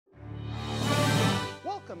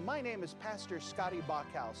My name is Pastor Scotty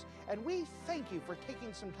Bachhaus, and we thank you for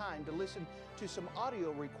taking some time to listen to some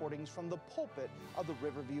audio recordings from the pulpit of the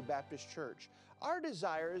Riverview Baptist Church. Our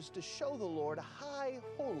desire is to show the Lord high,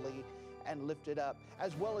 holy, and lifted up,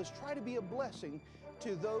 as well as try to be a blessing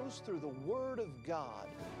to those through the Word of God.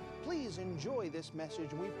 Please enjoy this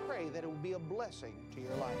message, and we pray that it will be a blessing to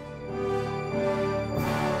your life.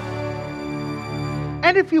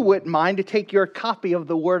 And if you wouldn't mind to take your copy of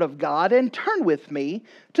the Word of God and turn with me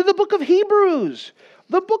to the book of Hebrews.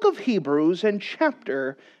 The book of Hebrews and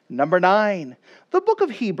chapter number 9. The book of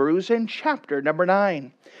Hebrews and chapter number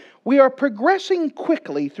 9. We are progressing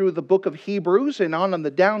quickly through the book of Hebrews and on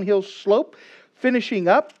the downhill slope, finishing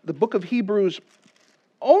up. The book of Hebrews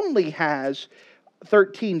only has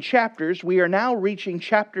 13 chapters. We are now reaching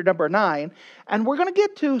chapter number 9, and we're going to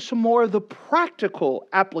get to some more of the practical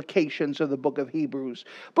applications of the book of Hebrews.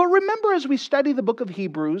 But remember, as we study the book of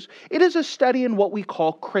Hebrews, it is a study in what we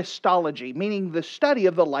call Christology, meaning the study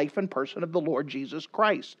of the life and person of the Lord Jesus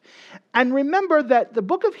Christ. And remember that the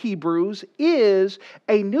book of Hebrews is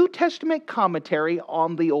a New Testament commentary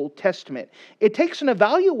on the Old Testament. It takes an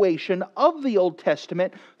evaluation of the Old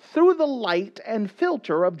Testament through the light and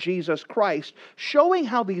filter of Jesus Christ, showing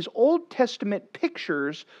how these Old Testament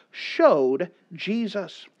pictures showed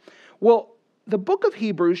Jesus. Well, the book of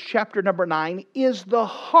Hebrews, chapter number 9, is the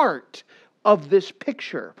heart of this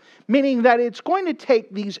picture, meaning that it's going to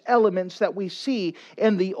take these elements that we see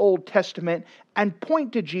in the Old Testament and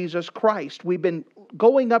point to Jesus Christ. We've been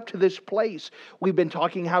going up to this place. We've been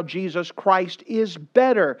talking how Jesus Christ is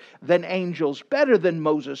better than angels, better than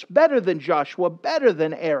Moses, better than Joshua, better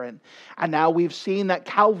than Aaron. And now we've seen that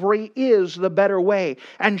Calvary is the better way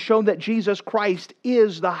and shown that Jesus Christ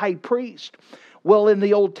is the high priest. Well, in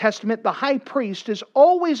the Old Testament, the high priest is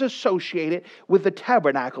always associated with the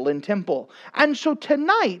tabernacle and temple. And so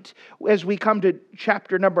tonight, as we come to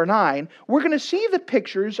chapter number 9, we're going to see the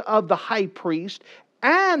pictures of the high priest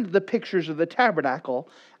and the pictures of the tabernacle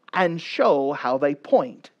and show how they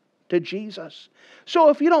point to Jesus. So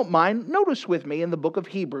if you don't mind, notice with me in the book of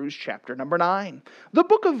Hebrews, chapter number 9. The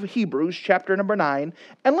book of Hebrews, chapter number 9,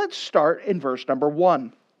 and let's start in verse number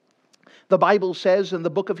 1. The Bible says in the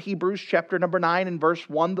book of Hebrews, chapter number 9, and verse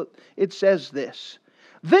 1, it says this: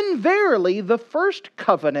 "Then verily the first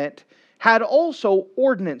covenant had also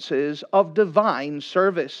ordinances of divine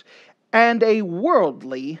service, and a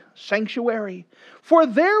worldly sanctuary. For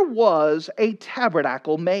there was a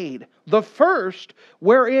tabernacle made, the first,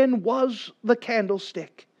 wherein was the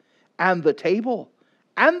candlestick, and the table,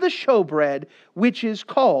 and the showbread, which is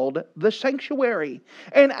called the sanctuary.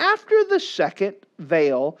 And after the second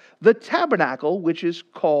veil, the tabernacle, which is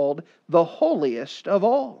called the holiest of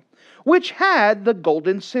all, which had the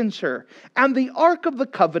golden censer, and the ark of the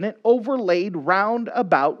covenant overlaid round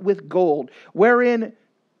about with gold, wherein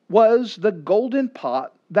was the golden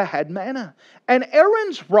pot that had manna, and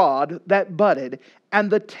Aaron's rod that budded,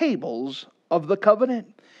 and the tables of the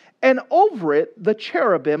covenant. And over it the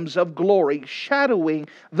cherubims of glory, shadowing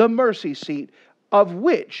the mercy seat, of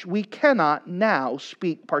which we cannot now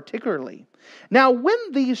speak particularly. Now when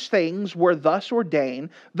these things were thus ordained,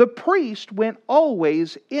 the priest went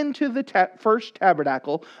always into the first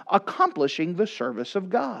tabernacle, accomplishing the service of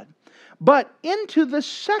God. But into the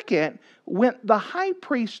second went the high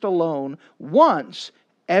priest alone, once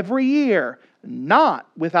every year, not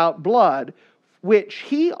without blood, which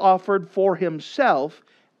he offered for himself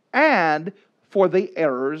and for the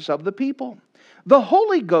errors of the people. The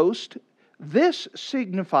Holy Ghost, this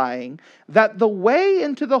signifying that the way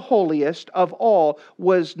into the holiest of all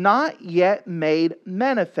was not yet made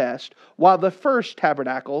manifest, while the first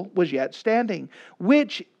tabernacle was yet standing,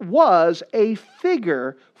 which was a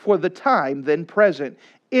figure for the time then present,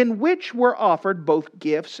 in which were offered both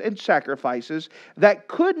gifts and sacrifices that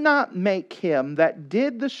could not make him that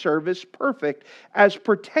did the service perfect as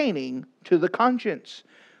pertaining to the conscience,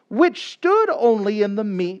 which stood only in the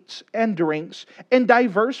meats and drinks, and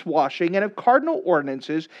diverse washing, and of cardinal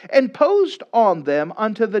ordinances, and posed on them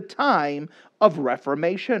unto the time of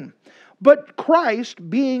reformation. But Christ,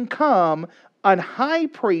 being come an high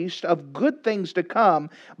priest of good things to come,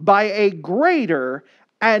 by a greater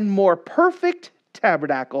and more perfect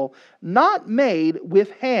tabernacle, not made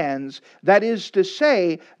with hands, that is to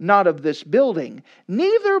say, not of this building,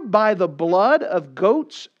 neither by the blood of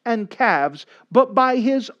goats and calves, but by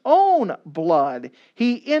his own blood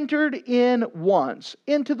he entered in once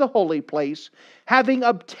into the holy place, having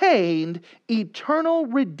obtained eternal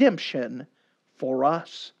redemption for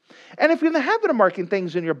us. And if you're in the habit of marking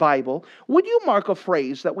things in your Bible, would you mark a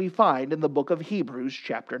phrase that we find in the book of Hebrews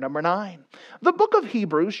chapter number 9? The book of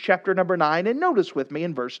Hebrews chapter number 9, and notice with me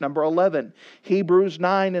in verse number 11. Hebrews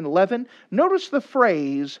 9 and 11, notice the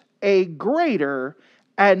phrase, a greater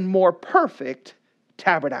and more perfect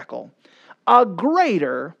tabernacle. A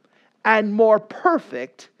greater and more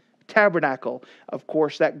perfect tabernacle. Of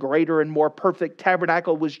course, that greater and more perfect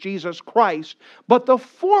tabernacle was Jesus Christ, but the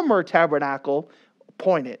former tabernacle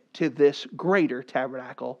pointed to this greater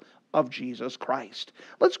tabernacle of Jesus Christ.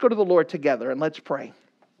 Let's go to the Lord together and let's pray.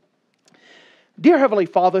 Dear Heavenly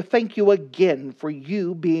Father, thank you again for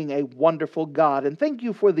you being a wonderful God, and thank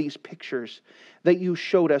you for these pictures that you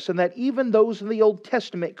showed us, and that even those in the Old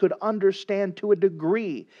Testament could understand to a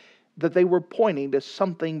degree that they were pointing to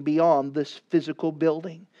something beyond this physical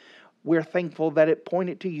building. We're thankful that it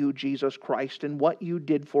pointed to you, Jesus Christ, and what you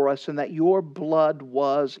did for us, and that your blood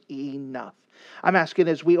was enough. I'm asking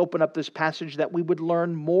as we open up this passage that we would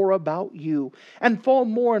learn more about you and fall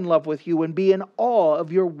more in love with you and be in awe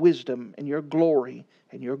of your wisdom and your glory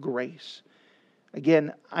and your grace.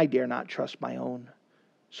 Again, I dare not trust my own.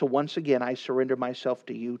 So once again, I surrender myself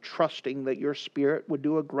to you, trusting that your Spirit would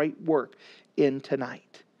do a great work in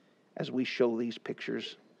tonight as we show these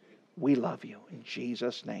pictures. We love you. In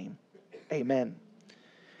Jesus' name, amen.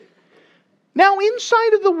 Now,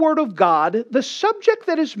 inside of the Word of God, the subject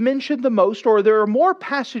that is mentioned the most, or there are more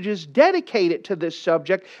passages dedicated to this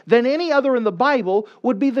subject than any other in the Bible,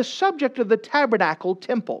 would be the subject of the tabernacle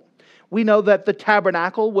temple. We know that the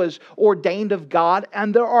tabernacle was ordained of God,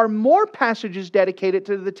 and there are more passages dedicated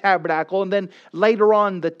to the tabernacle, and then later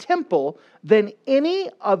on the temple, than any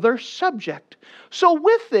other subject. So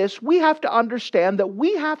with this, we have to understand that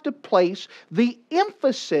we have to place the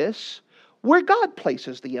emphasis where God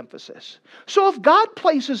places the emphasis. So if God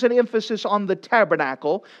places an emphasis on the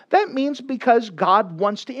tabernacle, that means because God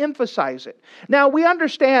wants to emphasize it. Now we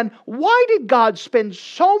understand, why did God spend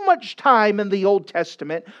so much time in the Old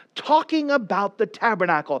Testament talking about the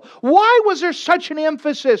tabernacle? Why was there such an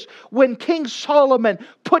emphasis when King Solomon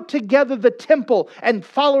put together the temple and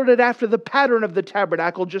followed it after the pattern of the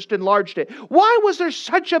tabernacle, just enlarged it? Why was there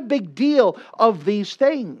such a big deal of these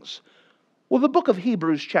things? Well, the book of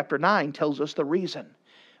Hebrews chapter 9 tells us the reason.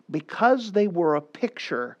 Because they were a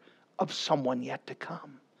picture of someone yet to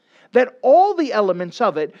come. That all the elements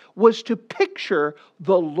of it was to picture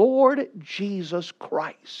the Lord Jesus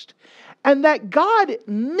Christ. And that God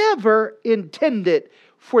never intended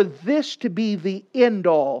for this to be the end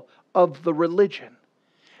all of the religion.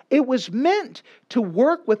 It was meant to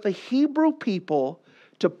work with the Hebrew people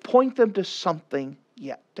to point them to something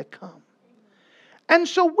yet to come. And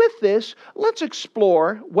so with this, let's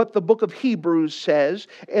explore what the book of Hebrews says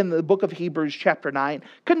in the book of Hebrews chapter 9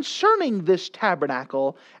 concerning this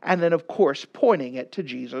tabernacle, and then of course pointing it to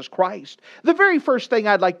Jesus Christ. The very first thing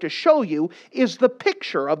I'd like to show you is the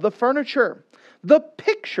picture of the furniture. The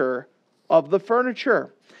picture of the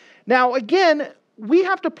furniture. Now again, we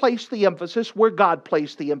have to place the emphasis where God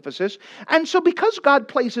placed the emphasis. And so because God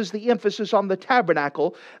places the emphasis on the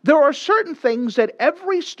tabernacle, there are certain things that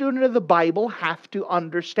every student of the Bible have to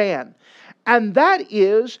understand. And that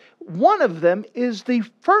is, one of them is the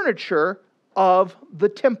furniture of the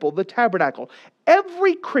temple, the tabernacle.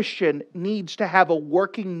 Every Christian needs to have a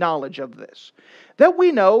working knowledge of this. That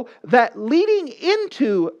we know that leading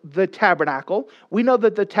into the tabernacle, we know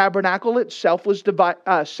that the tabernacle itself was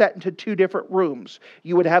set into two different rooms.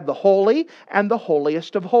 You would have the holy and the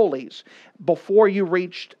holiest of holies. Before you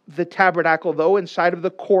reached the tabernacle, though, inside of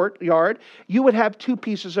the courtyard, you would have two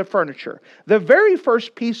pieces of furniture. The very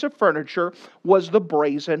first piece of furniture was the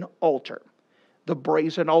brazen altar. The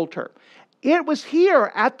brazen altar. It was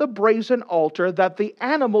here at the brazen altar that the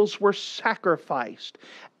animals were sacrificed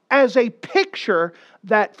as a picture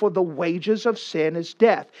that for the wages of sin is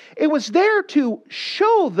death. It was there to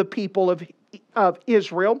show the people of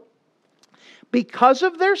Israel, because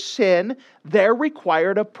of their sin, there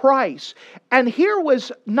required a price. And here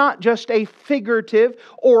was not just a figurative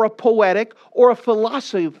or a poetic or a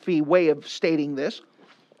philosophy way of stating this,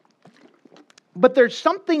 but there's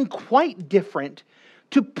something quite different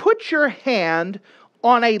to put your hand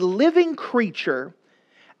on a living creature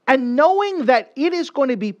and knowing that it is going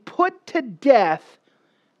to be put to death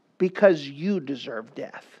because you deserve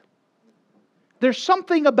death. There's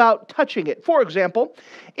something about touching it. For example,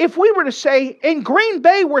 if we were to say, in Green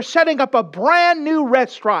Bay, we're setting up a brand new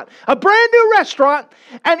restaurant. A brand new restaurant.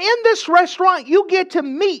 And in this restaurant, you get to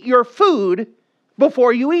meet your food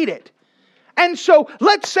before you eat it. And so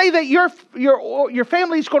let's say that your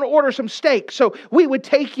family's going to order some steak. So we would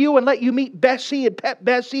take you and let you meet Bessie and pet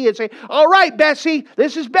Bessie and say, all right, Bessie,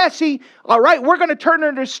 this is Bessie. All right, we're going to turn her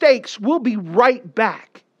into steaks. We'll be right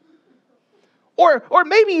back. Or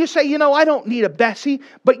maybe you say, I don't need a Bessie,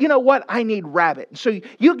 but you know what? I need Rabbit. So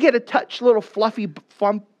you get a touch little fluffy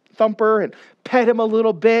thumper and pet him a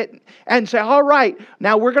little bit and say, all right,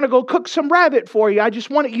 now we're going to go cook some Rabbit for you. I just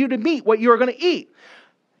wanted you to meet what you're going to eat.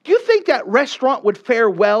 Do you think that restaurant would fare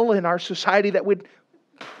well in our society? That would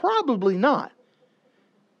probably not.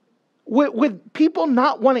 Would people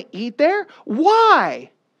not want to eat there? Why?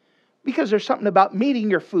 Because there's something about meeting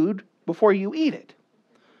your food before you eat it.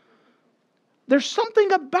 There's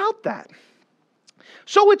something about that.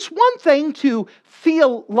 So it's one thing to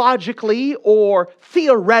theologically or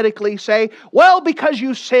theoretically say, well, because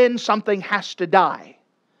you sin, something has to die.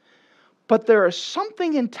 But there is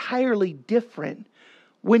something entirely different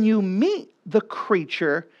when you meet the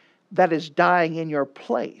creature that is dying in your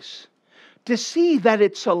place. To see that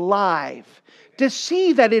it's alive, to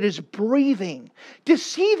see that it is breathing, to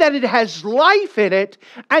see that it has life in it,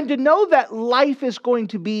 and to know that life is going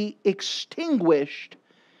to be extinguished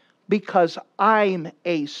because I'm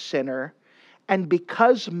a sinner and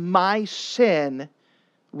because my sin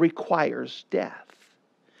requires death.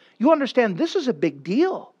 You understand, this is a big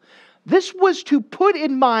deal. This was to put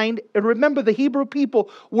in mind, and remember the Hebrew people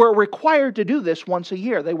were required to do this once a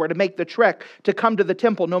year. They were to make the trek to come to the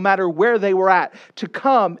temple no matter where they were at, to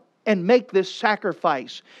come and make this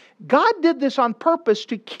sacrifice. God did this on purpose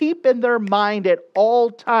to keep in their mind at all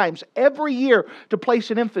times, every year, to place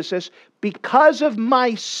an emphasis, because of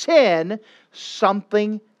my sin,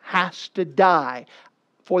 something has to die,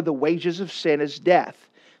 for the wages of sin is death.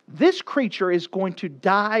 This creature is going to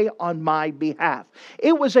die on my behalf.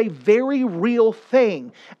 It was a very real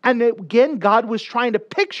thing. And again, God was trying to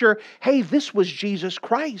picture, hey, this was Jesus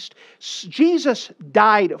Christ. Jesus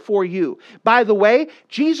died for you. By the way,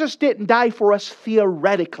 Jesus didn't die for us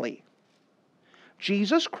theoretically.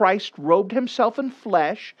 Jesus Christ robed himself in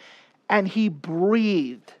flesh and he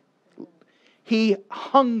breathed. He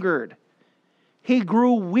hungered. He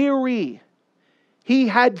grew weary. He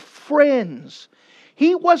had friends.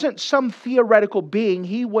 He wasn't some theoretical being.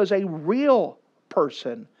 He was a real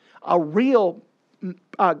person,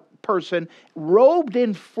 person robed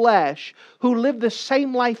in flesh who lived the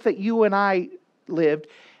same life that you and I lived.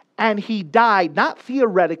 And he died, not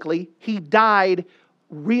theoretically, he died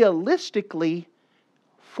realistically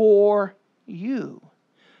for you.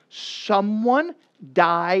 Someone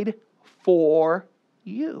died for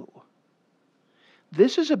you.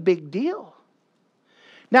 This is a big deal.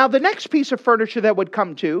 Now, the next piece of furniture that would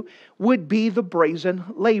come to would be the brazen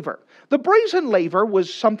laver. The brazen laver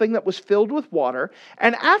was something that was filled with water,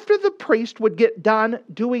 and after the priest would get done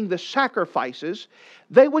doing the sacrifices,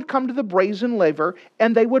 they would come to the brazen laver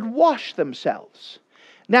and they would wash themselves.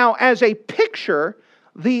 Now, as a picture,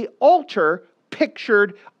 the altar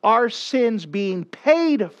pictured our sins being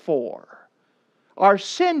paid for. Our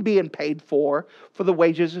sin being paid for the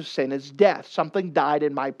wages of sin is death. Something died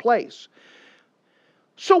in my place.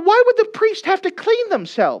 So why would the priest have to clean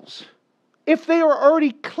themselves if they are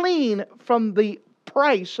already clean from the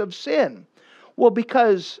price of sin? Well,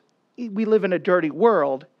 because we live in a dirty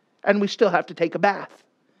world and we still have to take a bath.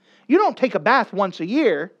 You don't take a bath once a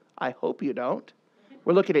year. I hope you don't.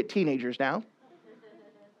 We're looking at teenagers now.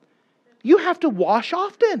 You have to wash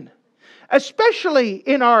often, especially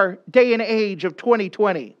in our day and age of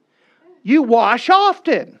 2020. You wash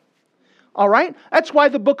often. All right? That's why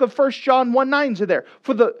the book of 1 John 1:9 is there.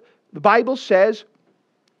 For the Bible says,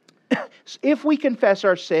 if we confess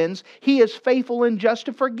our sins, He is faithful and just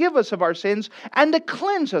to forgive us of our sins and to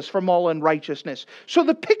cleanse us from all unrighteousness. So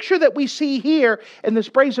the picture that we see here in this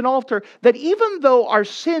brazen altar, that even though our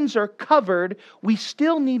sins are covered, we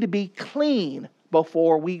still need to be clean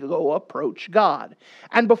before we go approach God.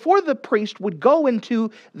 And before the priest would go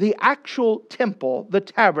into the actual temple, the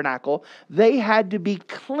tabernacle, they had to be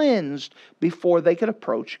cleansed before they could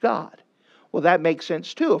approach God. Well, that makes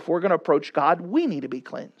sense too. If we're going to approach God, we need to be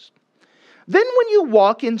cleansed. Then when you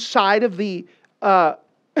walk inside of the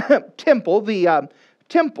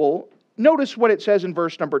temple, notice what it says in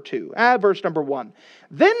verse number 2. Verse number 1.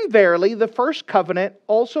 Then verily the first covenant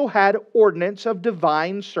also had ordinance of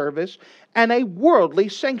divine service and a worldly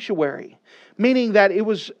sanctuary. Meaning that it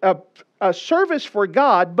was a service for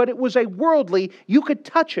God, but it was a worldly, you could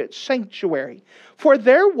touch it, sanctuary. For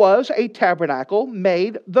there was a tabernacle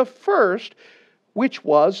made the first, which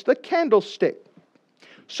was the candlestick.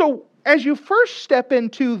 So as you first step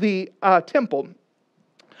into the temple,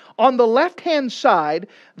 on the left-hand side,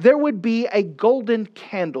 there would be a golden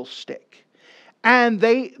candlestick. And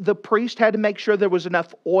the priest had to make sure there was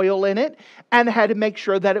enough oil in it, and had to make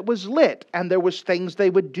sure that it was lit. And there was things they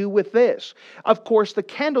would do with this. Of course, the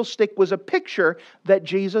candlestick was a picture that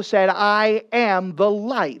Jesus said, I am the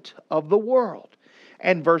light of the world.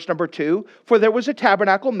 And verse number 2, for there was a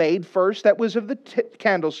tabernacle made first that was of the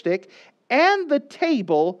candlestick, and the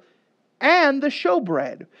table, and the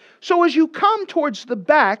showbread. So as you come towards the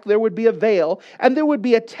back, there would be a veil, and there would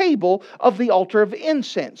be a table of the altar of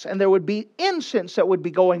incense. And there would be incense that would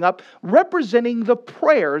be going up, representing the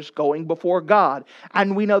prayers going before God.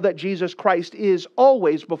 And we know that Jesus Christ is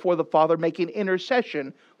always before the Father making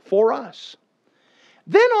intercession for us.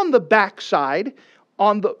 Then on the back side,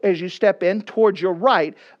 as you step in towards your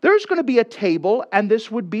right, there's going to be a table, and this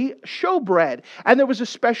would be showbread. And there was a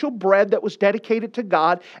special bread that was dedicated to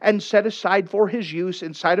God and set aside for His use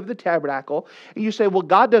inside of the tabernacle. And you say, well,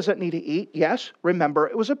 God doesn't need to eat. Yes, remember,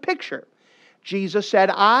 it was a picture. Jesus said,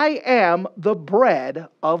 I am the bread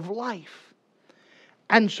of life.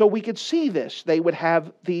 And so we could see this. They would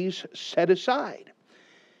have these set aside.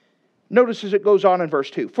 Notice as it goes on in verse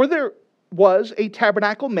 2. For there was a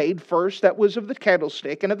tabernacle made first that was of the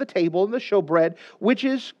candlestick and of the table and the showbread, which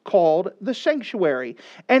is called the sanctuary.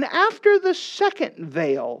 And after the second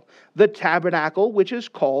veil, the tabernacle, which is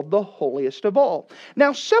called the holiest of all.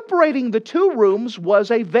 Now, separating the two rooms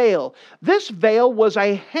was a veil. This veil was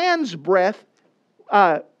a hand's breadth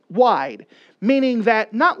wide, meaning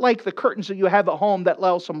that not like the curtains that you have at home that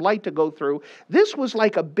allow some light to go through. This was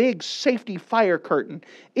like a big safety fire curtain.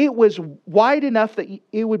 It was wide enough that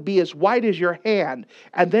it would be as wide as your hand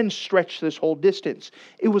and then stretch this whole distance.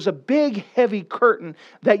 It was a big, heavy curtain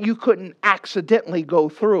that you couldn't accidentally go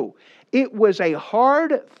through. It was a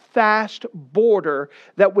hard, fast border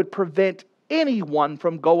that would prevent anyone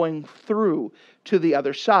from going through to the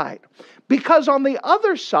other side. Because on the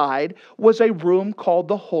other side was a room called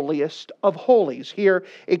the holiest of holies. Here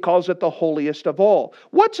it calls it the holiest of all.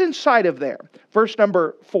 What's inside of there? Verse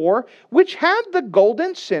number 4, which had the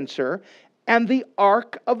golden censer and the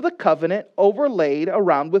ark of the covenant overlaid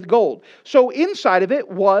around with gold. So inside of it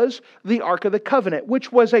was the ark of the covenant,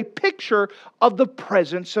 which was a picture of the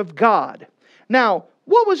presence of God. Now,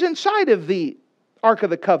 what was inside of the ark of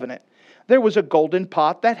the covenant? There was a golden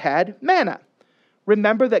pot that had manna.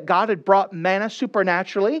 Remember that God had brought manna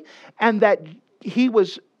supernaturally, and that He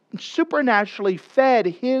was supernaturally fed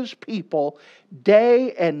His people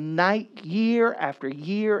day and night, year after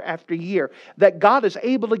year after year. That God is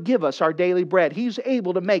able to give us our daily bread. He's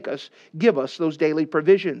able to give us those daily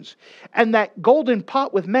provisions. And that golden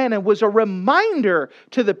pot with manna was a reminder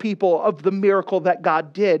to the people of the miracle that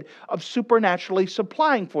God did of supernaturally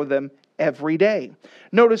supplying for them every day.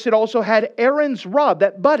 Notice it also had Aaron's rod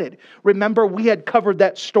that budded. Remember, we had covered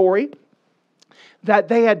that story, that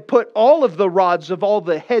they had put all of the rods of all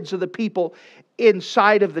the heads of the people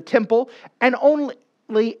inside of the temple, and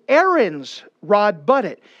only Aaron's rod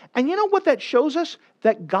budded. And you know what that shows us?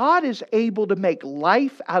 That God is able to make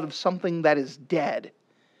life out of something that is dead.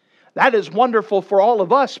 That is wonderful for all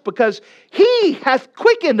of us, because He hath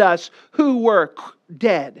quickened us who were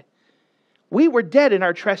dead. We were dead in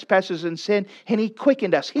our trespasses and sin, and He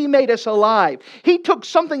quickened us. He made us alive. He took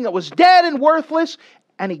something that was dead and worthless,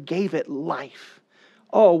 and He gave it life.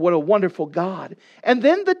 Oh, what a wonderful God. And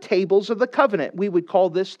then the tables of the covenant. We would call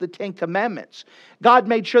this the Ten Commandments. God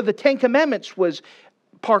made sure the Ten Commandments was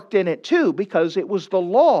parked in it too, because it was the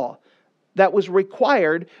law that was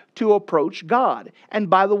required to approach God. And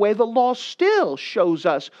by the way, the law still shows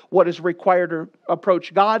us what is required to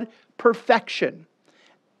approach God: perfection.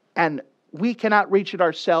 And we cannot reach it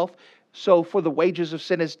ourselves. So for the wages of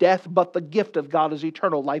sin is death, but the gift of God is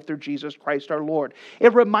eternal life through Jesus Christ our Lord.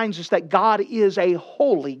 It reminds us that God is a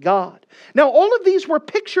holy God. Now, all of these were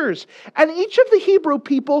pictures, and each of the Hebrew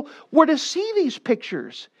people were to see these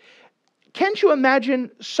pictures. Can't you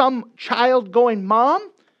imagine some child going,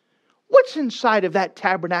 Mom, what's inside of that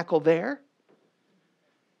tabernacle there?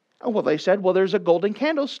 Oh, well, they said, well, there's a golden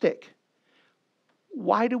candlestick.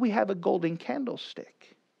 Why do we have a golden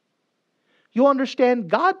candlestick? You'll understand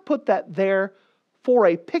God put that there for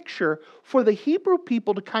a picture for the Hebrew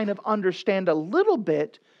people to kind of understand a little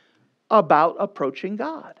bit about approaching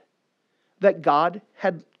God. That God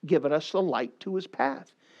had given us the light to His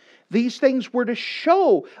path. These things were to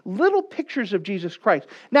show little pictures of Jesus Christ.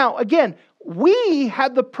 Now, again, we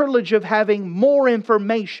had the privilege of having more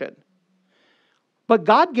information. But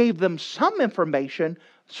God gave them some information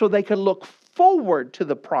so they could look forward to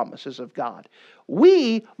the promises of God.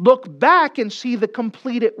 We look back and see the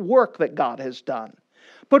completed work that God has done.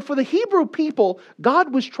 But for the Hebrew people,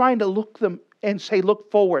 God was trying to look them and say,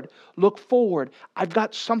 look forward, look forward. I've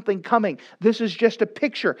got something coming. This is just a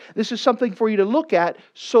picture. This is something for you to look at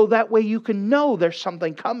so that way you can know there's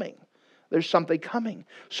something coming. There's something coming.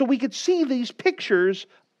 So we could see these pictures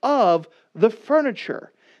of the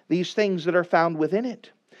furniture, these things that are found within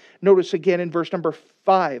it. Notice again in verse number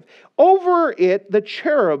 5. Over it the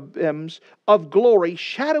cherubims of glory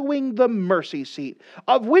shadowing the mercy seat,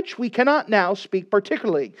 of which we cannot now speak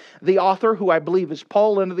particularly. The author, who I believe is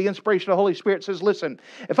Paul under the inspiration of the Holy Spirit, says, listen,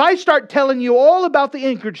 if I start telling you all about the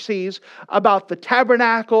intricacies, about the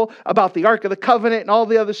tabernacle, about the Ark of the Covenant and all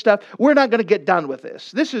the other stuff, we're not going to get done with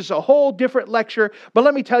this. This is a whole different lecture, but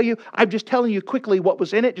let me tell you, I'm just telling you quickly what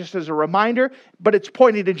was in it, just as a reminder, but it's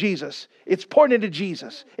pointing to Jesus. It's pointing to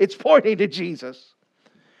Jesus. It's pointing to Jesus.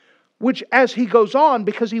 Which, as he goes on,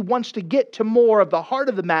 because he wants to get to more of the heart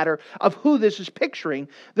of the matter of who this is picturing,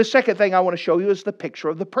 the second thing I want to show you is the picture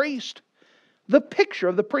of the priest. The picture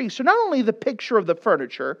of the priest. So not only the picture of the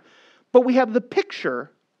furniture, but we have the picture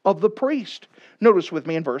of the priest. Notice with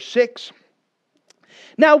me in verse 6.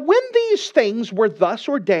 Now when these things were thus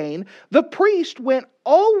ordained, the priest went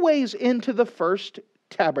always into the first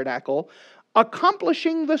tabernacle,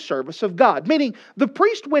 accomplishing the service of God. Meaning, the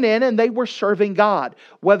priest went in and they were serving God.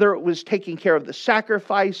 Whether it was taking care of the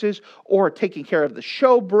sacrifices or taking care of the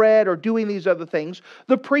showbread or doing these other things,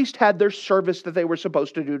 the priest had their service that they were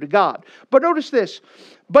supposed to do to God. But notice this.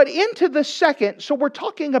 But into the second, so we're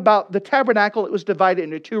talking about the tabernacle, it was divided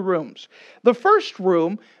into 2 rooms. The first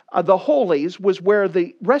room, the holies, was where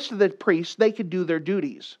the rest of the priests, they could do their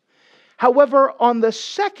duties. However, on the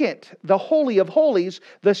second, the Holy of Holies,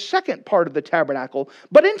 the second part of the tabernacle,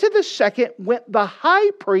 but into the second went the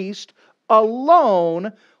high priest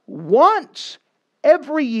alone once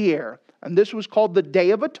every year. And this was called the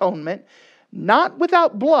Day of Atonement, not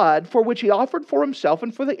without blood, for which he offered for himself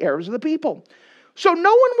and for the heirs of the people. So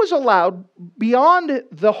no one was allowed beyond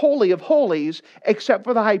the Holy of Holies except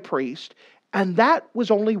for the high priest, and that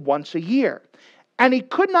was only once a year. And he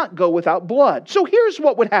could not go without blood. So here's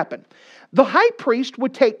what would happen. The high priest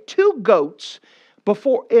would take 2 goats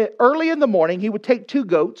early in the morning. He would take 2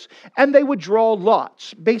 goats and they would draw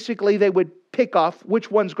lots. Basically, they would pick off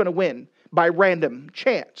which one's going to win by random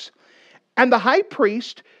chance. And the high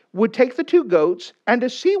priest would take the 2 goats and to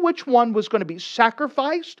see which one was going to be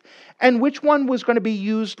sacrificed and which one was going to be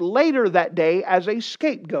used later that day as a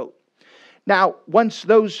scapegoat. Now, once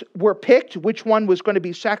those were picked, which one was going to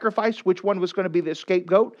be sacrificed, which one was going to be the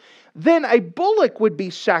scapegoat, then a bullock would be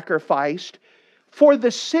sacrificed for the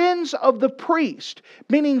sins of the priest,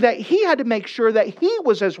 meaning that he had to make sure that he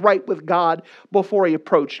was as right with God before he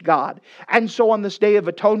approached God. And so on this Day of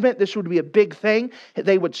Atonement, this would be a big thing.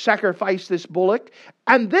 They would sacrifice this bullock,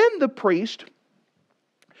 and then the priest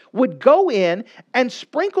would go in and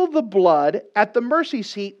sprinkle the blood at the mercy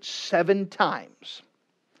seat 7 times.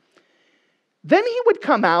 Then he would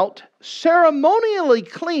come out ceremonially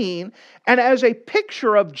clean and as a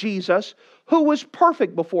picture of Jesus who was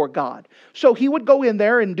perfect before God. So he would go in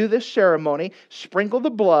there and do this ceremony, sprinkle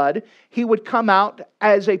the blood. He would come out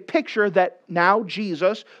as a picture that now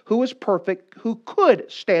Jesus, who was perfect, who could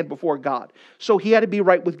stand before God. So he had to be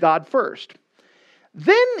right with God first.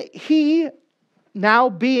 Then he,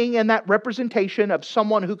 now being in that representation of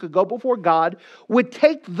someone who could go before God, would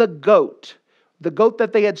take the goat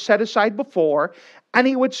that they had set aside before, and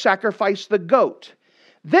he would sacrifice the goat.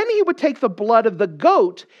 Then he would take the blood of the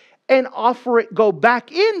goat and go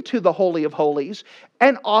back into the Holy of Holies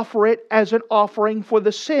and offer it as an offering for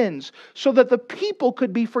the sins so that the people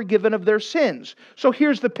could be forgiven of their sins. So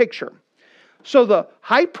here's the picture. So the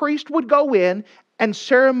high priest would go in and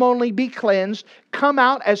ceremonially be cleansed, come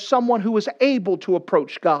out as someone who was able to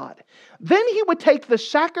approach God. Then he would take the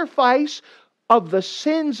sacrifice of the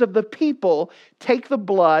sins of the people, take the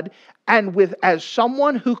blood, and as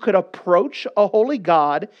someone who could approach a holy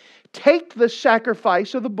God, take the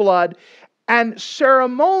sacrifice of the blood and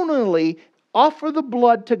ceremonially offer the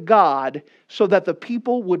blood to God so that the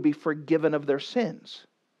people would be forgiven of their sins.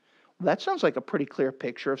 Well, that sounds like a pretty clear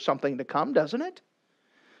picture of something to come, doesn't it?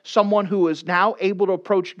 Someone who is now able to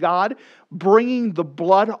approach God, bringing the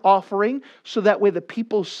blood offering so that way the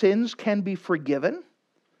people's sins can be forgiven.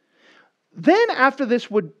 Then after this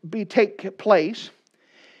would take place,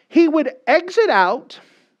 he would exit out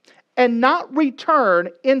and not return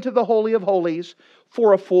into the Holy of Holies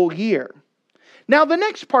for a full year. Now, the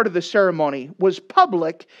next part of the ceremony was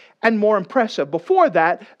public and more impressive. Before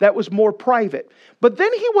that, that was more private. But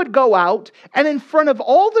then he would go out, and in front of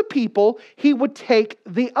all the people, he would take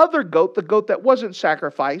the other goat, the goat that wasn't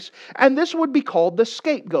sacrificed, and this would be called the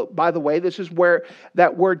scapegoat. By the way, this is where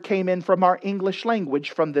that word came in from our English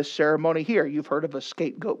language, from this ceremony here. You've heard of a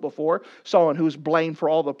scapegoat before, someone who's blamed for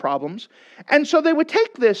all the problems. And so they would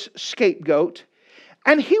take this scapegoat,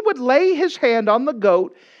 and he would lay his hand on the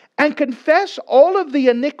goat and confess all of the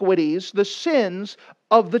iniquities, the sins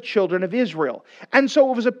of the children of Israel. And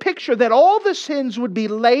so it was a picture that all the sins would be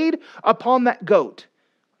laid upon that goat.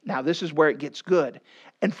 Now this is where it gets good.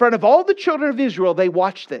 In front of all the children of Israel, they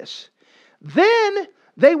watched this. Then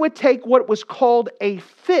they would take what was called a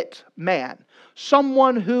fit man,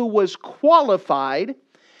 someone who was qualified,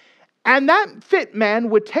 and that fit man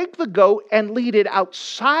would take the goat and lead it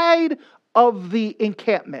outside of the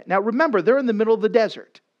encampment. Now remember, they're in the middle of the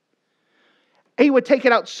desert. He would take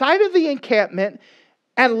it outside of the encampment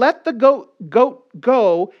and let the goat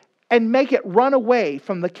go and make it run away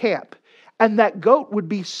from the camp. And that goat would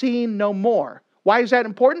be seen no more. Why is that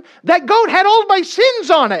important? That goat had all of my sins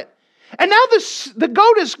on it. And now the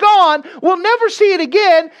goat is gone. We'll never see it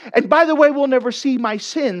again. And by the way, we'll never see my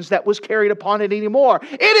sins that was carried upon it anymore.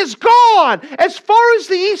 It is gone as far as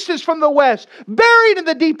the east is from the west, buried in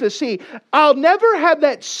the deepest sea. I'll never have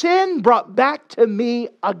that sin brought back to me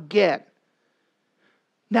again.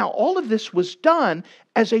 Now, all of this was done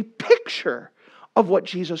as a picture of what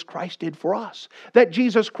Jesus Christ did for us. That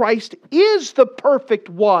Jesus Christ is the perfect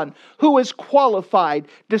one who is qualified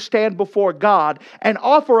to stand before God and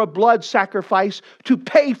offer a blood sacrifice to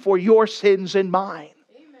pay for your sins and mine.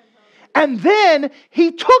 Amen. And then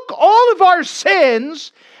He took all of our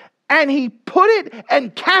sins and He put it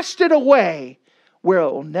and cast it away where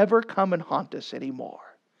it will never come and haunt us anymore.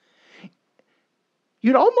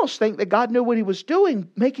 You'd almost think that God knew what He was doing,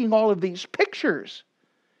 making all of these pictures.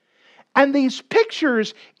 And these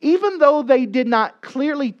pictures, even though they did not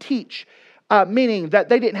clearly teach, meaning that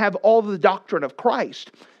they didn't have all the doctrine of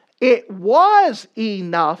Christ, it was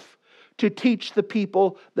enough to teach the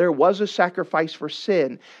people there was a sacrifice for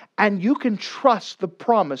sin. And you can trust the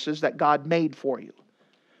promises that God made for you.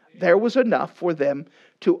 There was enough for them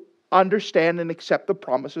to understand and accept the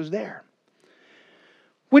promises there.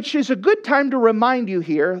 Which is a good time to remind you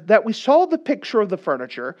here that we saw the picture of the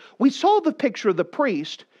furniture. We saw the picture of the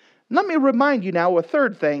priest. Let me remind you now a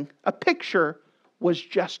third thing. A picture was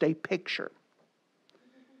just a picture.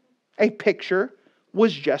 A picture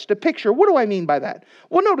was just a picture. What do I mean by that?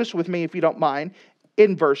 Well, notice with me, if you don't mind,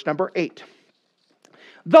 in verse number 8.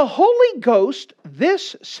 The Holy Ghost,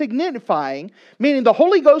 this signifying, meaning the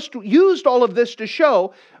Holy Ghost used all of this to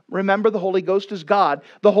show. Remember, the Holy Ghost is God.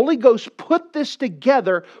 The Holy Ghost put this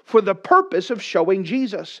together for the purpose of showing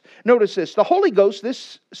Jesus. Notice this. The Holy Ghost,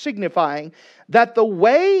 this signifying that the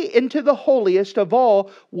way into the holiest of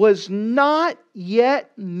all was not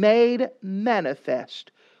yet made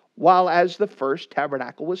manifest, while as the first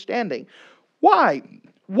tabernacle was standing. Why?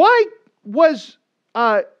 Why was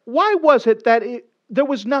it that there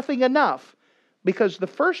was nothing enough? Because the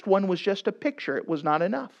first one was just a picture. It was not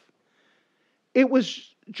enough. It was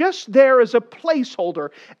just there as a placeholder,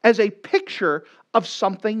 as a picture of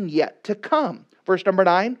something yet to come. Verse number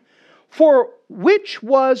 9. For which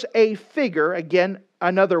was a figure, again,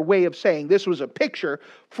 another way of saying this was a picture,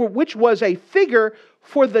 for which was a figure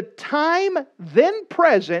for the time then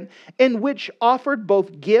present, in which offered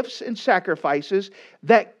both gifts and sacrifices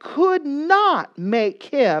that could not make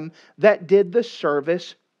him that did the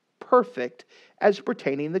service perfect as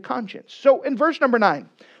pertaining to conscience. So in verse number 9,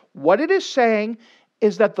 what it is saying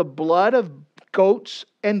is that the blood of goats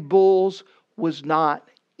and bulls was not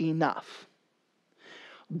enough.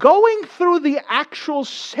 Going through the actual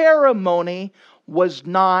ceremony was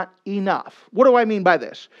not enough. What do I mean by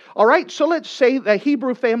this? All right, so let's say the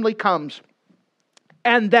Hebrew family comes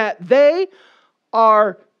and that they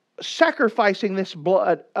are sacrificing this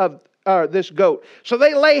blood of this goat. So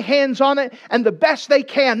they lay hands on it, and the best they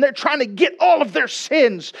can, they're trying to get all of their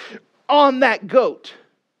sins on that goat.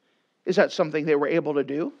 Is that something they were able to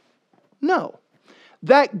do? No.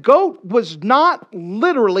 That goat was not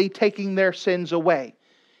literally taking their sins away.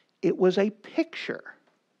 It was a picture.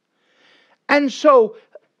 And so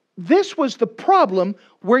this was the problem.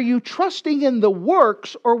 Were you trusting in the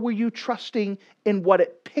works, or were you trusting in what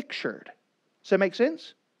it pictured? Does that make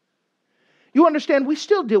sense? You understand, we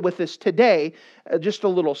still deal with this today. Just a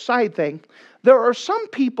little side thing. There are some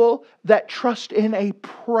people that trust in a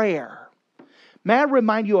prayer. May I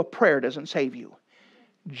remind you, a prayer doesn't save you.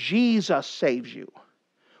 Jesus saves you.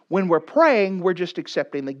 When we're praying, we're just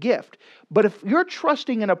accepting the gift. But if you're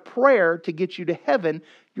trusting in a prayer to get you to heaven,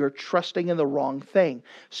 you're trusting in the wrong thing.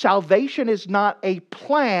 Salvation is not a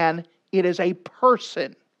plan, it is a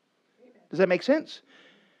person. Does that make sense?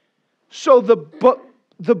 So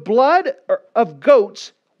the blood of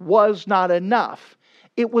goats was not enough.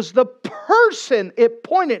 It was the person it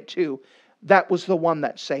pointed to that was the one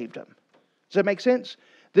that saved him. Does that make sense?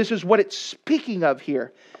 This is what it's speaking of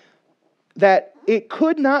here. That it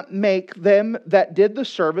could not make them that did the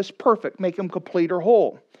service perfect, make them complete or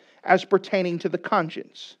whole, as pertaining to the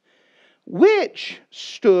conscience, which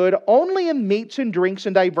stood only in meats and drinks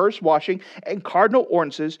and diverse washing and cardinal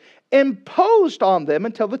ordinances imposed on them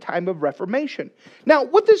until the time of Reformation. Now,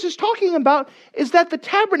 what this is talking about is that the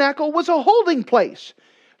tabernacle was a holding place.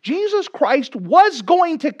 Jesus Christ was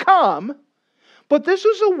going to come, but this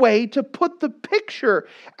is a way to put the picture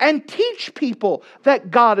and teach people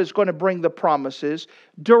that God is going to bring the promises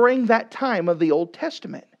during that time of the Old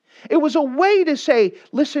Testament. It was a way to say,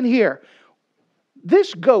 listen here,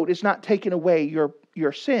 this goat is not taking away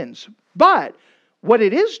your sins, but what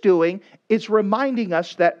it is doing is reminding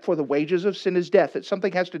us that for the wages of sin is death, that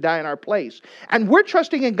something has to die in our place. And we're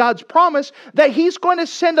trusting in God's promise that He's going to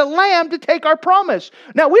send a lamb to take our promise.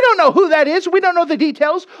 Now, we don't know who that is. We don't know the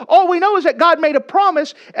details. All we know is that God made a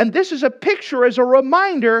promise, and this is a picture as a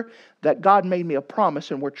reminder that God made me a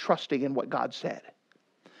promise, and we're trusting in what God said.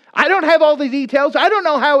 I don't have all the details. I don't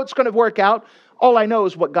know how it's going to work out. All I know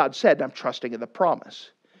is what God said, and I'm trusting in the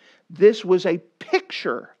promise. This was a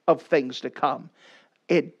picture of things to come.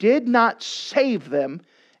 It did not save them.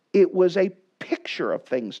 It was a picture of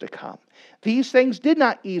things to come. These things did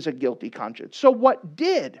not ease a guilty conscience. So what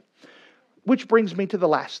did? Which brings me to the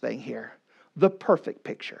last thing here. The perfect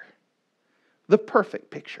picture. The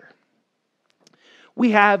perfect picture.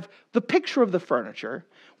 We have the picture of the furniture.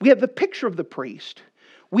 We have the picture of the priest.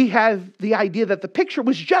 We have the idea that the picture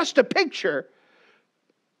was just a picture.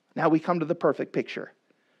 Now we come to the perfect picture.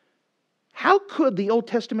 How could the Old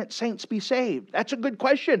Testament saints be saved? That's a good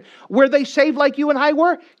question. Were they saved like you and I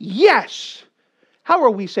were? Yes. How are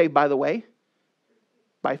we saved, by the way?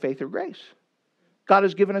 By faith or grace. God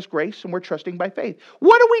has given us grace and we're trusting by faith.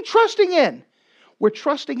 What are we trusting in? We're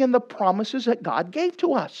trusting in the promises that God gave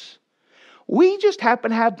to us. We just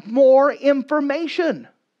happen to have more information.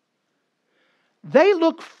 They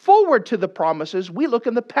look forward to the promises. We look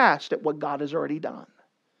in the past at what God has already done.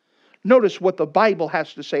 Notice what the Bible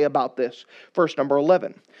has to say about this. Verse number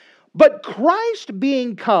 11. But Christ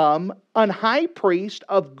being come an high priest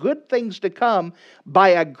of good things to come by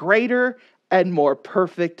a greater and more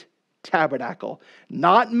perfect tabernacle,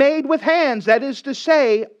 not made with hands, that is to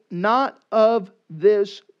say, not of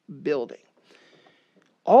this building.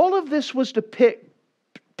 All of this was to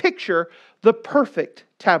picture the perfect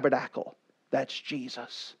tabernacle. That's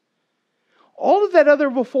Jesus. All of that other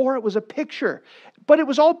before it was a picture. But it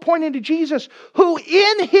was all pointing to Jesus, who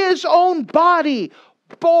in His own body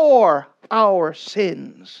bore our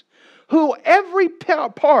sins. Who every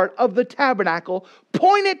part of the tabernacle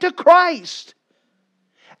pointed to Christ.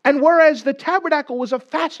 And whereas the tabernacle was a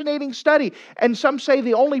fascinating study, and some say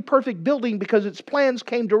the only perfect building because its plans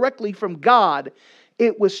came directly from God,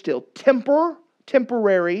 it was still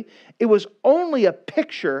temporary. It was only a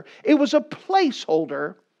picture. It was a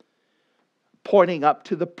placeholder pointing up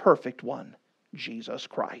to the perfect one, Jesus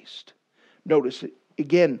Christ. Notice it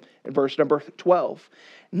again in verse number 12.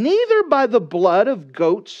 Neither by the blood of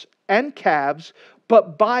goats and calves,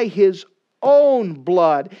 but by His own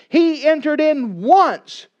blood, He entered in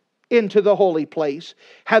once into the holy place,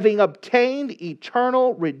 having obtained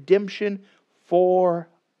eternal redemption for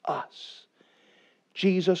us.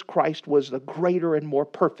 Jesus Christ was the greater and more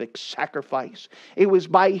perfect sacrifice. It was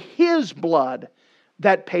by His blood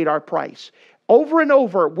that paid our price. Over and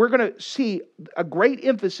over, we're going to see a great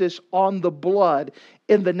emphasis on the blood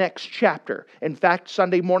in the next chapter. In fact,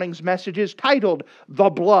 Sunday morning's message is titled, The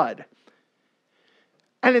Blood.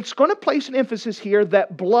 And it's going to place an emphasis here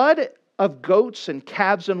that blood of goats and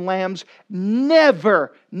calves and lambs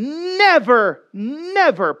never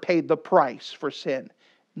paid the price for sin.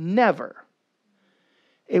 Never.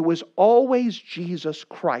 It was always Jesus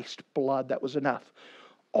Christ's blood that was enough.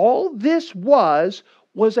 All this was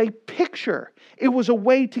a picture. It was a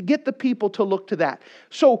way to get the people to look to that.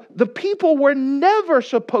 So the people were never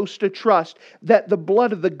supposed to trust that the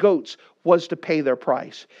blood of the goats was to pay their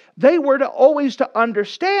price. They were always to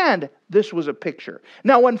understand this was a picture.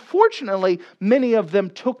 Now, unfortunately, many of them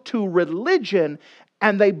took to religion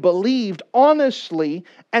and they believed honestly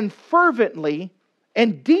and fervently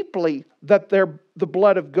and deeply that the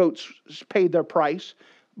blood of goats paid their price,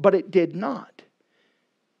 but it did not.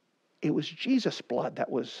 It was Jesus' blood that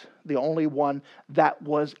was the only one that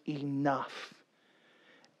was enough.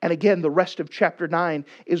 And again, the rest of chapter 9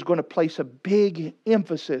 is going to place a big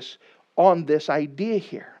emphasis on this idea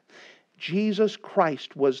here. Jesus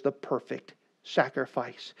Christ was the perfect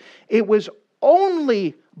sacrifice. It was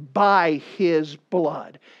only by His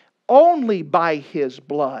blood,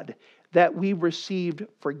 that we received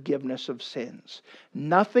forgiveness of sins.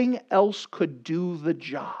 Nothing else could do the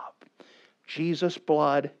job. Jesus'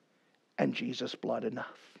 blood and Jesus' blood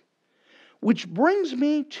enough. Which brings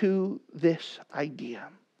me to this idea.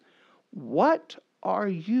 What are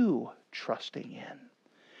you trusting in?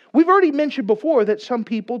 We've already mentioned before that some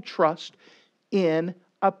people trust in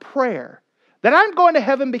a prayer. That I'm going to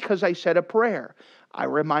heaven because I said a prayer. I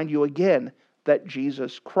remind you again that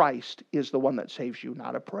Jesus Christ is the one that saves you,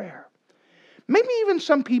 not a prayer. Maybe even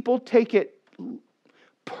some people take it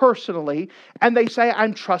personally and they say,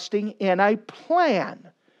 I'm trusting in a plan.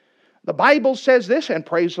 The Bible says this, and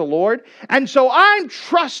praise the Lord. And so I'm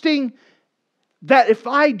trusting that if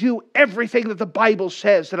I do everything that the Bible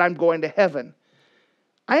says, that I'm going to heaven.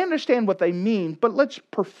 I understand what they mean, but let's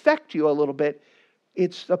perfect you a little bit.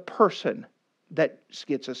 It's the person that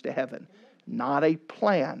gets us to heaven. Not a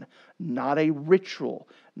plan, not a ritual,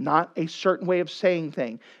 not a certain way of saying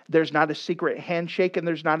things. There's not a secret handshake and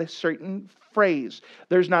there's not a certain phrase.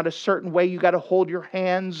 There's not a certain way you got to hold your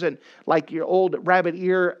hands and like your old rabbit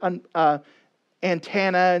ear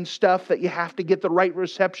antenna and stuff that you have to get the right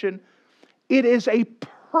reception. It is a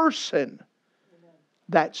person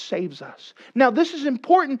that saves us. Now this is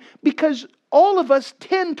important because all of us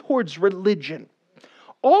tend towards religion.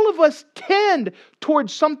 All of us tend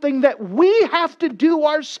towards something that we have to do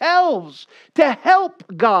ourselves to help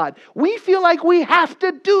God. We feel like we have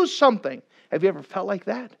to do something. Have you ever felt like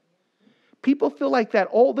that? People feel like that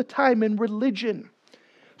all the time in religion.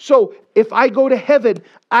 So if I go to heaven,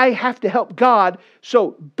 I have to help God.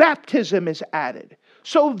 So baptism is added.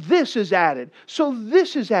 So this is added. So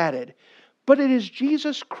this is added. But it is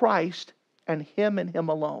Jesus Christ and Him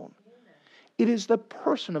alone. It is the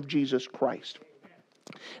person of Jesus Christ.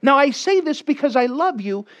 Now I say this because I love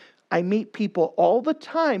you. I meet people all the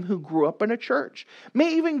time who grew up in a church.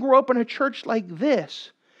 May even grow up in a church like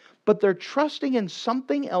this. But they're trusting in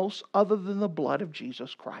something else other than the blood of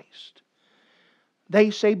Jesus Christ. They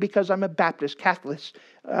say because I'm a Baptist, Catholic,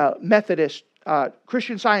 Methodist,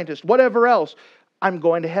 Christian Scientist, whatever else, I'm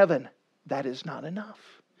going to heaven. That is not enough.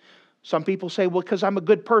 Some people say, well, because I'm a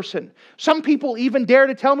good person. Some people even dare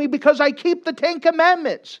to tell me because I keep the 10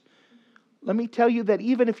 Commandments. Let me tell you that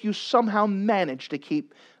even if you somehow manage to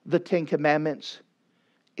keep the 10 Commandments,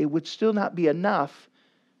 it would still not be enough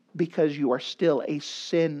because you are still a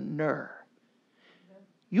sinner.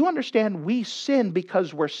 You understand, we sin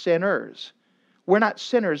because we're sinners. We're not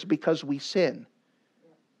sinners because we sin.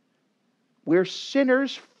 We're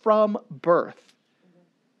sinners from birth.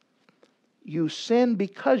 You sin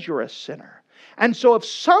because you're a sinner. And so if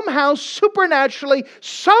somehow, supernaturally,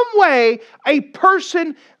 some way, a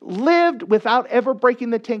person lived without ever breaking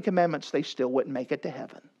the 10 Commandments, they still wouldn't make it to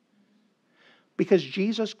heaven. Because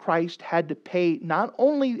Jesus Christ had to pay not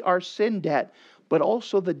only our sin debt, but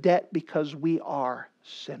also the debt because we are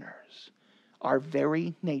sinners. Our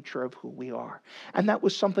very nature of who we are. And that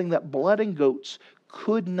was something that blood and goats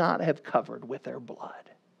could not have covered with their blood.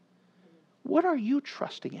 What are you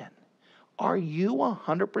trusting in? Are you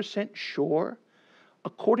 100% sure,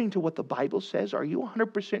 according to what the Bible says, are you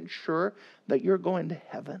 100% sure that you're going to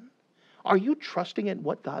heaven? Are you trusting in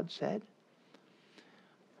what God said?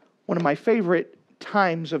 One of my favorite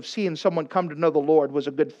times of seeing someone come to know the Lord was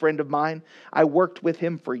a good friend of mine. I worked with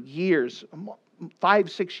him for years,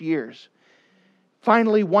 5-6 years.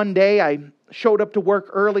 Finally, one day, I showed up to work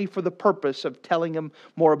early for the purpose of telling him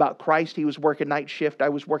more about Christ. He was working night shift. I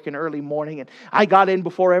was working early morning. And I got in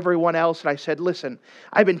before everyone else. And I said, listen,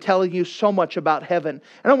 I've been telling you so much about heaven.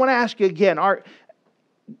 And I want to ask you again,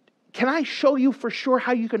 can I show you for sure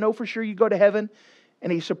how you can know for sure you go to heaven?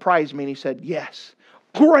 And he surprised me and he said, yes.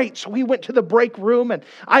 Great. So we went to the break room and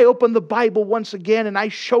I opened the Bible once again and I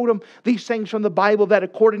showed him these things from the Bible that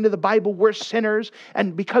according to the Bible we're sinners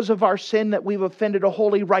and because of our sin that we've offended a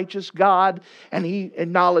holy righteous God, and he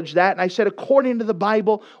acknowledged that. And I said, according to the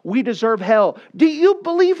Bible we deserve hell. Do you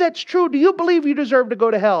believe that's true? Do you believe you deserve to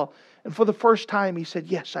go to hell? And for the first time he said,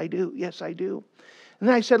 yes I do. Yes I do. And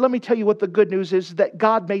then I said, let me tell you what the good news is, that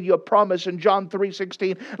God made you a promise in John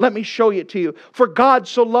 3:16. Let me show it to you. For God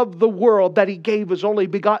so loved the world that He gave His only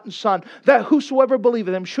begotten Son, that whosoever believeth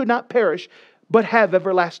in Him should not perish, but have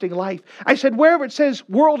everlasting life. I said, wherever it says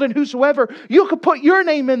world and whosoever, you could put your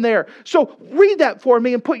name in there. So read that for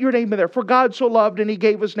me and put your name in there. For God so loved, and He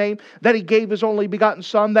gave His name, that He gave His only begotten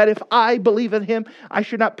Son, that if I believe in Him, I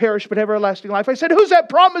should not perish, but have everlasting life. I said, who's that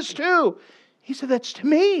promise to? He said, that's to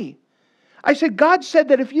me. I said, God said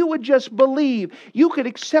that if you would just believe, you could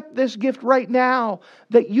accept this gift right now,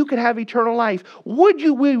 that you could have eternal life. Would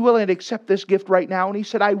you be willing to accept this gift right now? And he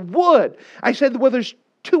said, I would. I said, well, there's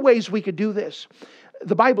two ways we could do this.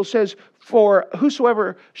 The Bible says, for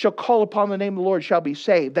whosoever shall call upon the name of the Lord shall be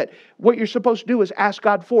saved. That what you're supposed to do is ask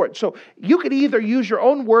God for it. So you could either use your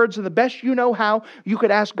own words and the best you know how, you could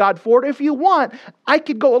ask God for it. If you want, I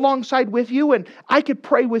could go alongside with you and I could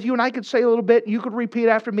pray with you and I could say a little bit and you could repeat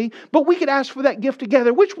after me. But we could ask for that gift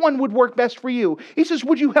together. Which one would work best for you? He says,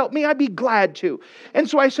 would you help me? I'd be glad to. And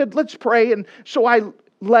so I said, let's pray. And so I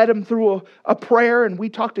led him through a prayer and we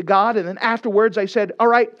talked to God. And then afterwards I said, all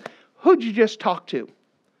right, who'd you just talk to?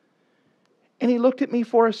 And he looked at me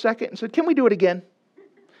for a second and said, can we do it again?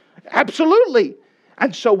 Absolutely.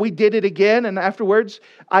 And so we did it again. And afterwards,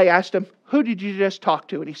 I asked him, who did you just talk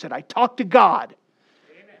to? And he said, I talked to God.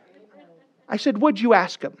 I said, what'd you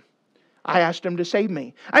ask him? I asked him to save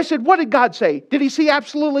me. I said, what did God say? Did He see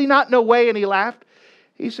absolutely not? No way. And he laughed.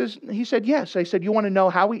 He said, yes. I said, you want to know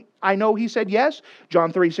how I know he said yes?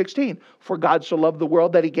 John 3:16. For God so loved the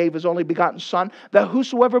world that He gave His only begotten Son, that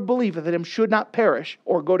whosoever believeth in Him should not perish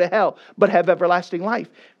or go to hell, but have everlasting life.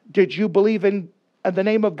 Did you believe in the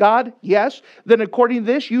name of God? Yes. Then according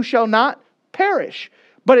to this, you shall not perish.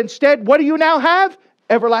 But instead, what do you now have?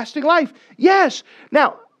 Everlasting life. Yes.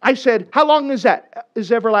 Now, I said, how long is that?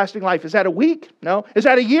 Is everlasting life? Is that a week? No. Is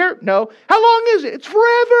that a year? No. How long is it? It's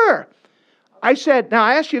forever. I said, now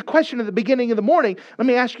I asked you a question at the beginning of the morning. Let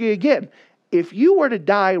me ask you again. If you were to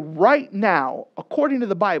die right now, according to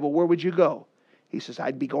the Bible, where would you go? He says,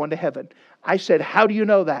 I'd be going to heaven. I said, how do you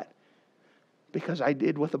know that? Because I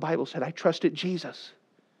did what the Bible said. I trusted Jesus.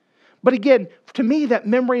 But again, to me, that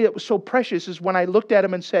memory that was so precious is when I looked at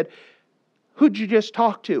him and said, who'd you just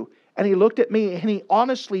talk to? And he looked at me and he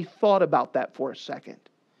honestly thought about that for a second.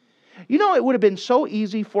 You know, it would have been so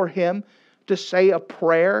easy for him to say a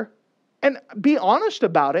prayer and be honest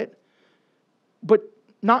about it, but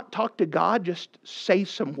not talk to God, just say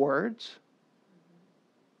some words.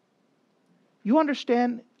 You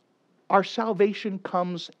understand, our salvation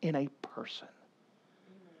comes in a person.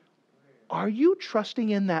 Are you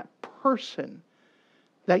trusting in that person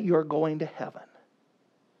that you're going to heaven?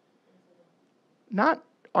 Not,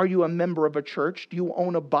 are you a member of a church? Do you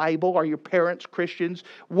own a Bible? Are your parents Christians?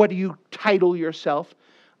 What do you title yourself?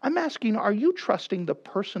 I'm asking, are you trusting the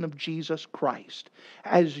person of Jesus Christ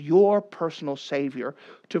as your personal Savior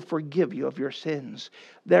to forgive you of your sins?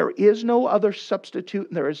 There is no other substitute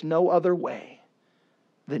and there is no other way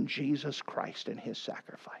than Jesus Christ and His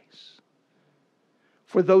sacrifice.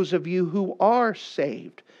 For those of you who are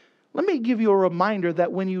saved, let me give you a reminder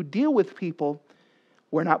that when you deal with people,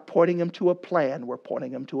 we're not pointing them to a plan, we're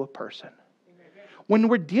pointing them to a person. When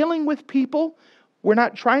we're dealing with people, we're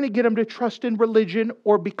not trying to get them to trust in religion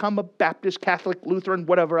or become a Baptist, Catholic, Lutheran,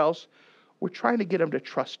 whatever else. We're trying to get them to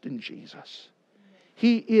trust in Jesus.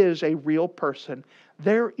 He is a real person.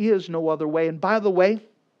 There is no other way. And by the way,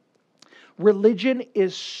 religion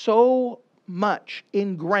is so much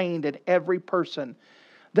ingrained in every person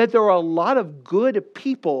that there are a lot of good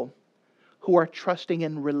people who are trusting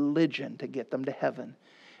in religion to get them to heaven.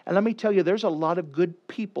 And let me tell you, there's a lot of good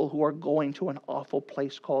people who are going to an awful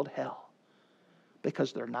place called hell,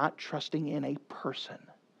 because they're not trusting in a person,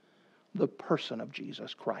 the person of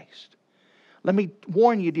Jesus Christ. Let me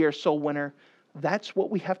warn you, dear soul winner, that's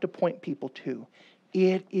what we have to point people to.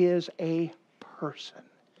 It is a person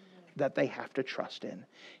that they have to trust in.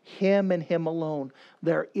 Him and Him alone.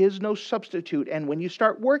 There is no substitute. And when you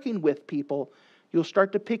start working with people, you'll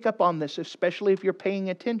start to pick up on this, especially if you're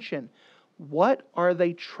paying attention. What are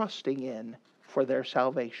they trusting in for their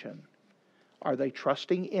salvation? Are they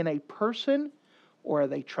trusting in a person? Or are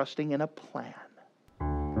they trusting in a plan?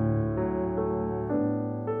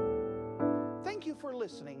 Thank you for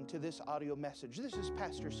listening to this audio message. This is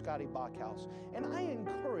Pastor Scotty Bachhaus, and I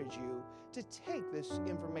encourage you to take this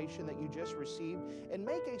information that you just received and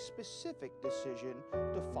make a specific decision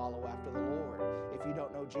to follow after the Lord. If you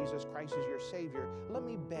don't know Jesus Christ as your Savior, let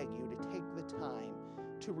me beg you to take the time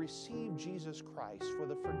to receive Jesus Christ for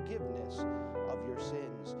the forgiveness of your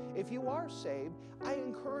sins. If you are saved, I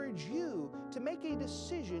encourage you to make a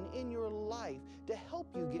decision in your life to help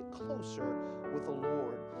you get closer with the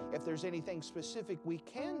Lord. If there's anything specific we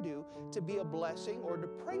can do to be a blessing or to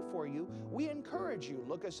pray for you, we encourage you.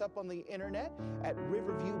 Look us up on the internet at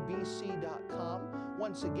riverviewbc.com.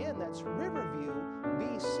 Once again, that's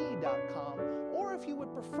riverviewbc.com. Or if you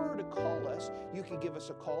would prefer to call us, you can give us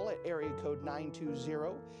a call at area code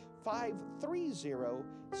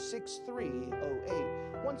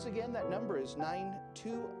 920-530-6308. Once again, that number is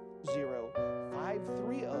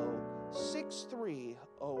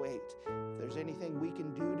 920-530-6308. If there's anything we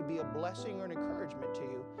can do to be a blessing or an encouragement to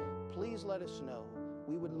you, please let us know.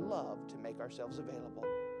 We would love to make ourselves available.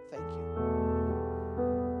 Thank you.